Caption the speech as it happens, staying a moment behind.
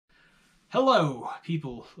Hello,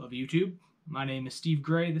 people of YouTube. My name is Steve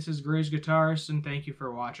Gray. This is Gray's Guitarist, and thank you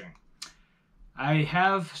for watching. I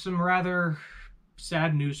have some rather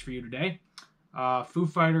sad news for you today. Foo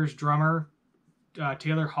Fighters drummer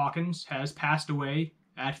Taylor Hawkins has passed away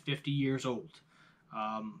at 50 years old.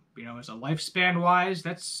 As a lifespan-wise,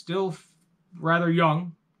 that's still rather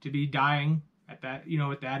young to be dying at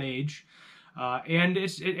that age. And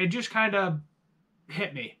it just kind of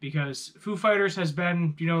hit me because Foo Fighters has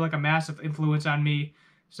been, like a massive influence on me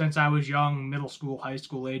since I was young, middle school, high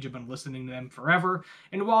school age. I've been listening to them forever.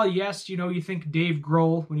 And while, yes, you think Dave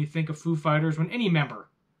Grohl when you think of Foo Fighters, when any member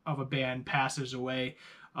of a band passes away,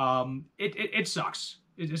 it sucks,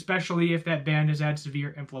 especially if that band has had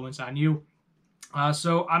severe influence on you.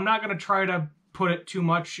 So I'm not going to try to put it too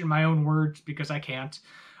much in my own words because I can't.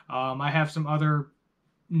 I have some other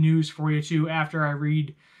news for you too after I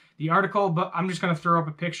read the article, but I'm just going to throw up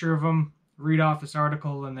a picture of him, read off this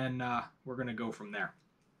article, and then we're going to go from there.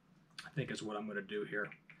 I think is what I'm going to do here.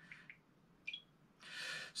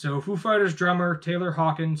 So Foo Fighters drummer Taylor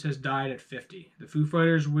Hawkins has died at 50. The Foo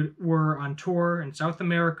Fighters were on tour in South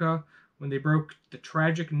America when they broke the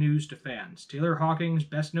tragic news to fans. Taylor Hawkins,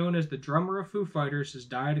 best known as the drummer of Foo Fighters, has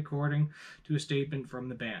died according to a statement from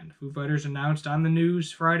the band. Foo Fighters announced on the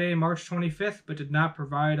news Friday, March 25th, but did not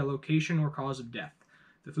provide a location or cause of death.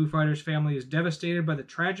 The Foo Fighters family is devastated by the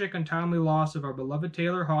tragic, untimely loss of our beloved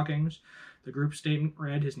Taylor Hawkins. The group's statement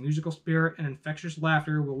read, "His musical spirit and infectious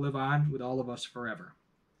laughter will live on with all of us forever."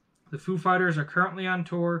 The Foo Fighters are currently on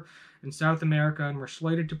tour in South America and were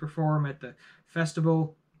slated to perform at the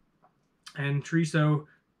Festival and Triso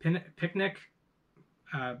Picnic.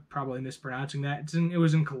 Probably mispronouncing that. It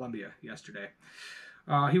was in Colombia yesterday.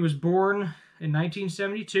 He was born in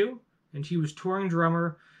 1972, and he was touring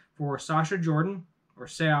drummer for Sasha Jordan, or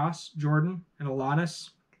Seas Jordan, and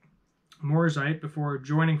Alanis Morissette before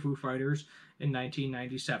joining Foo Fighters in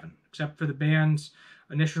 1997. Except for the band's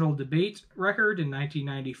initial debate record in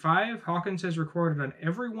 1995, Hawkins has recorded on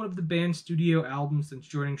every one of the band's studio albums since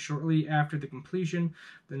joining shortly after the completion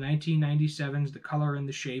of the 1997's The Color and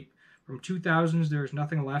the Shape. From 2000's There Is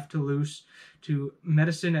Nothing Left to Lose to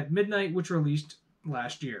Medicine at Midnight, which released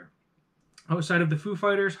last year. Outside of the Foo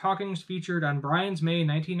Fighters, Hawkins featured on Brian's May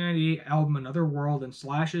 1998 album Another World and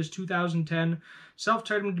Slash's 2010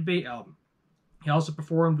 self-titled debate album. He also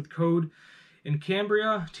performed with Code in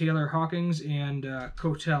Cambria, Taylor Hawkins and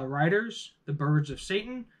Coattail Riders, The Birds of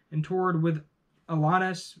Satan, and toured with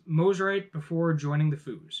Alanis Morissette before joining the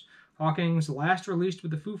Foos. Hawkins' last released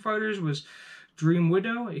with the Foo Fighters was Dream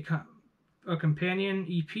Widow, a companion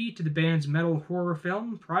EP to the band's metal horror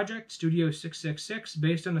film project, Studio 666,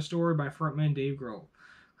 based on a story by frontman Dave Grohl.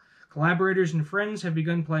 Collaborators and friends have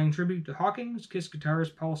begun playing tribute to Hawkins. Kiss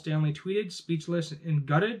guitarist Paul Stanley tweeted, "Speechless and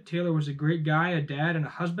gutted. Taylor was a great guy, a dad, and a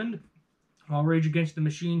husband." While Rage Against the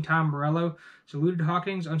Machine Tom Morello saluted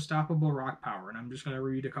Hawkins' unstoppable rock power. And I'm just going to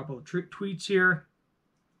read a couple of tweets here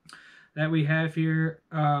that we have here.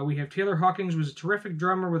 We have Taylor Hawkins was a terrific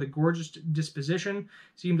drummer with a gorgeous disposition.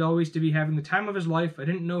 Seemed always to be having the time of his life. I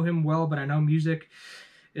didn't know him well, but I know music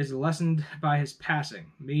is lessened by his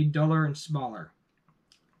passing, made duller and smaller.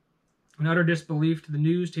 In utter disbelief to the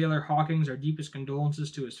news, Taylor Hawkins, our deepest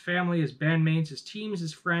condolences to his family, his bandmates, his teams,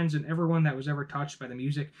 his friends, and everyone that was ever touched by the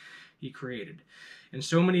music he created. And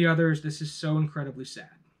so many others, this is so incredibly sad.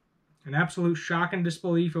 An absolute shock and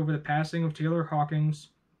disbelief over the passing of Taylor Hawkins.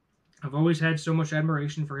 I've always had so much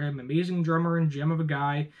admiration for him. Amazing drummer and gem of a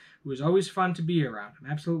guy who was always fun to be around. I'm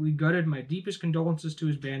absolutely gutted. My deepest condolences to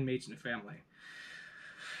his bandmates and family.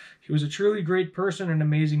 He was a truly great person and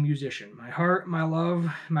amazing musician. My heart, my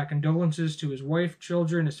love, my condolences to his wife,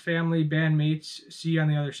 children, his family, bandmates. See you on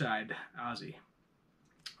the other side, Ozzy.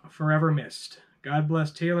 Forever missed. God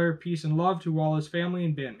bless Taylor. Peace and love to all his family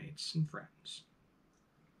and bandmates and friends.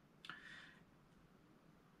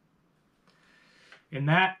 And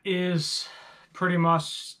that is pretty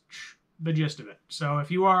much the gist of it. So if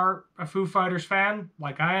you are a Foo Fighters fan,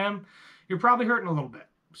 like I am, you're probably hurting a little bit.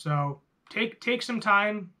 So take some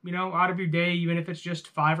time, out of your day, even if it's just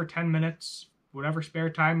 5 or 10 minutes, whatever spare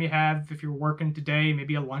time you have. If you're working today,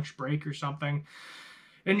 maybe a lunch break or something,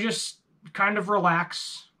 and just kind of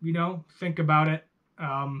relax, think about it.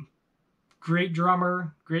 Great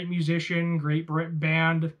drummer, great musician, great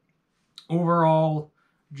band. Overall,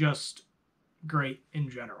 just great in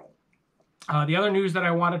general. The other news that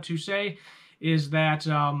I wanted to say is that,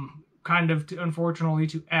 unfortunately,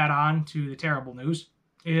 to add on to the terrible news,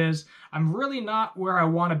 is I'm really not where I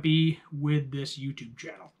want to be with this YouTube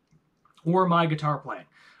channel or my guitar playing.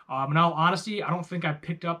 In all honesty, I don't think I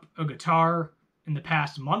picked up a guitar in the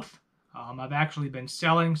past month. I've actually been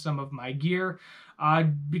selling some of my gear.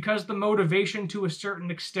 because the motivation to a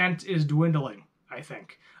certain extent is dwindling, I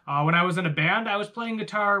think. When I was in a band, I was playing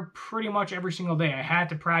guitar pretty much every single day. I had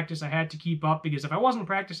to practice, I had to keep up, because if I wasn't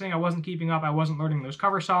practicing, I wasn't keeping up, I wasn't learning those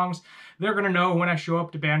cover songs, they're going to know when I show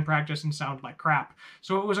up to band practice and sound like crap.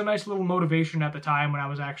 So it was a nice little motivation at the time when I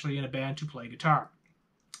was actually in a band to play guitar.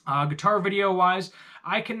 Guitar video-wise,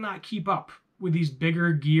 I cannot keep up with these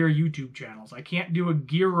bigger gear YouTube channels. I can't do a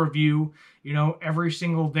gear review, every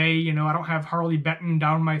single day. I don't have Harley Benton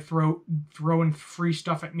down my throat throwing free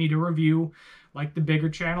stuff at me to review like the bigger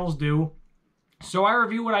channels do. So I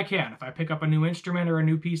review what I can. If I pick up a new instrument or a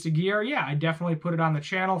new piece of gear, yeah, I definitely put it on the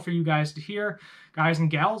channel for you guys to hear, guys and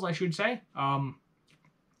gals, I should say.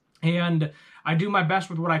 And I do my best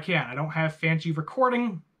with what I can. I don't have fancy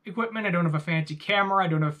recording equipment. I don't have a fancy camera. I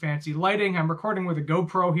don't have fancy lighting. I'm recording with a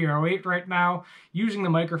GoPro Hero 8 right now, using the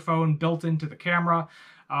microphone built into the camera.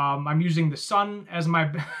 I'm using the sun as my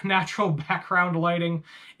natural background lighting.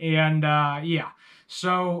 And yeah,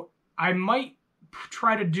 so I might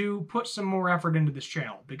try to put some more effort into this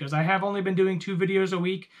channel, because I have only been doing 2 videos a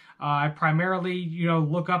week. I primarily,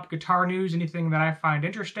 look up guitar news, anything that I find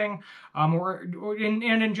interesting, or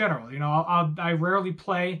in general. I rarely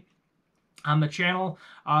play on the channel.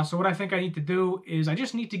 So what I think I need to do is I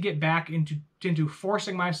just need to get back into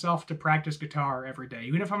forcing myself to practice guitar every day.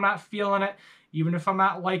 Even if I'm not feeling it, even if I'm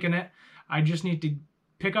not liking it, I just need to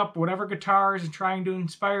pick up whatever guitar is trying to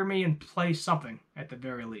inspire me and play something at the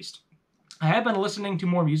very least. I have been listening to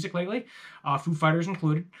more music lately, Foo Fighters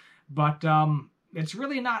included, but it's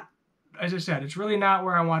really not, as I said, it's really not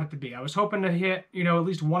where I want it to be. I was hoping to hit, at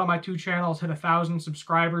least one of my 2 channels hit 1,000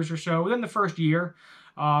 subscribers or so within the first year.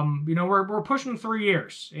 We're pushing 3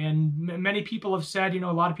 years, and many people have said,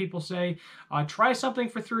 a lot of people say, try something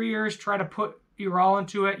for 3 years, try to put your all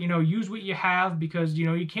into it, use what you have, because,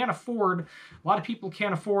 you can't afford, a lot of people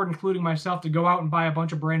can't afford, including myself, to go out and buy a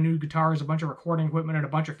bunch of brand new guitars, a bunch of recording equipment, and a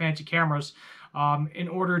bunch of fancy cameras, in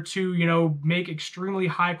order to, make extremely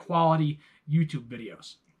high quality YouTube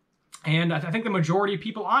videos. And I think the majority of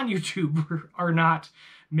people on YouTube are not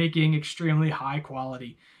making extremely high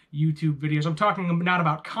quality YouTube videos. I'm talking not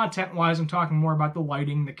about content-wise, I'm talking more about the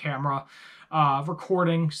lighting, the camera,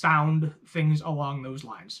 recording, sound, things along those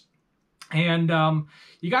lines. And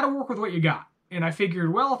you got to work with what you got. And I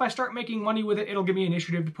figured, well, if I start making money with it, it'll give me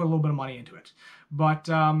initiative to put a little bit of money into it. But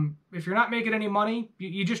if you're not making any money,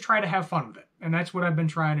 you just try to have fun with it. And that's what I've been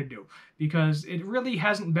trying to do, because it really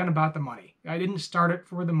hasn't been about the money. I didn't start it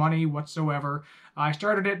for the money whatsoever. I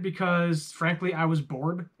started it because, frankly, I was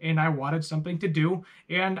bored and I wanted something to do.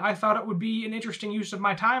 And I thought it would be an interesting use of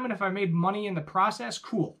my time. And if I made money in the process,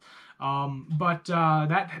 cool. But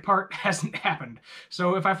that part hasn't happened.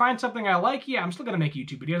 So if I find something I like, yeah, I'm still going to make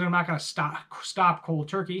YouTube videos. I'm not going to stop cold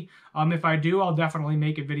turkey. If I do, I'll definitely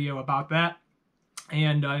make a video about that.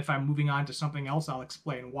 And if I'm moving on to something else, I'll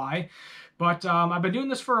explain why. But I've been doing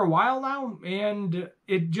this for a while now, and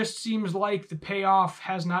it just seems like the payoff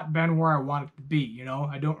has not been where I want it to be.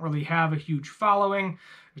 I don't really have a huge following.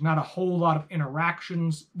 There's not a whole lot of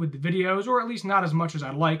interactions with the videos, or at least not as much as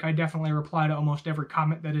I'd like. I definitely reply to almost every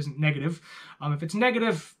comment that isn't negative. If it's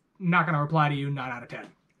negative, I'm not going to reply to you 9 out of 10.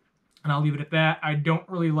 And I'll leave it at that. I don't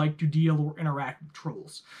really like to deal or interact with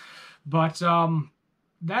trolls. But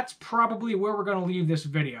that's probably where we're going to leave this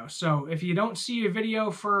video. So if you don't see a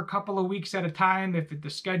video for a couple of weeks at a time, if the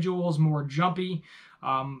schedule is more jumpy,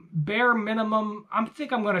 bare minimum, I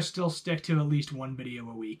think I'm going to still stick to at least 1 video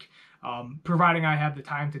a week, providing I have the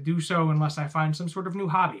time to do so, unless I find some sort of new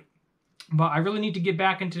hobby. But I really need to get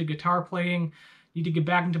back into guitar playing, need to get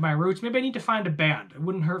back into my roots. Maybe I need to find a band. It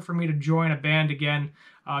wouldn't hurt for me to join a band again,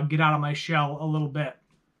 get out of my shell a little bit,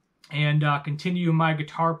 and continue my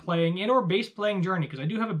guitar playing and or bass playing journey, because I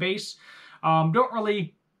do have a bass. Don't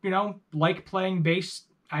really, like playing bass.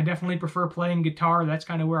 I definitely prefer playing guitar. That's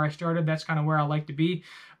kind of where I started. That's kind of where I like to be.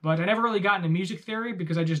 But I never really got into music theory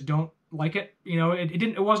because I just don't like it.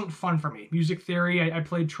 It wasn't fun for me. Music theory, I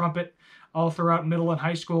played trumpet all throughout middle and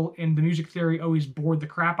high school, and the music theory always bored the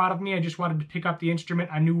crap out of me. I just wanted to pick up the instrument.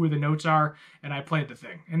 I knew where the notes are, and I played the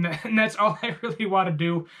thing. And that's all I really want to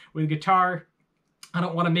do with guitar. I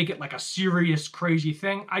don't want to make it like a serious, crazy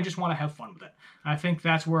thing. I just want to have fun with it. I think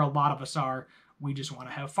that's where a lot of us are. We just want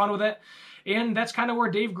to have fun with it. And that's kind of where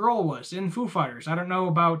Dave Grohl was in Foo Fighters. I don't know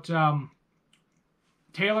about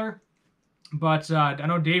Taylor, but I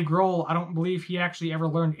know Dave Grohl, I don't believe he actually ever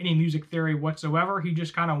learned any music theory whatsoever. He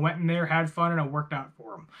just kind of went in there, had fun, and it worked out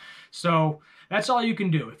for him. So that's all you can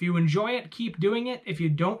do. If you enjoy it, keep doing it. If you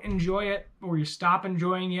don't enjoy it or you stop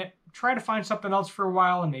enjoying it, try to find something else for a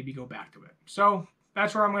while and maybe go back to it. So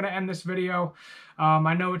that's where I'm going to end this video.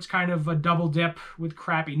 I know it's kind of a double dip with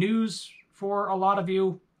crappy news for a lot of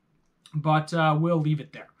you, but we'll leave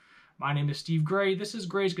it there. My name is Steve Gray. This is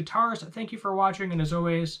Gray's Guitars. Thank you for watching, and as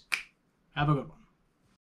always, have a good one.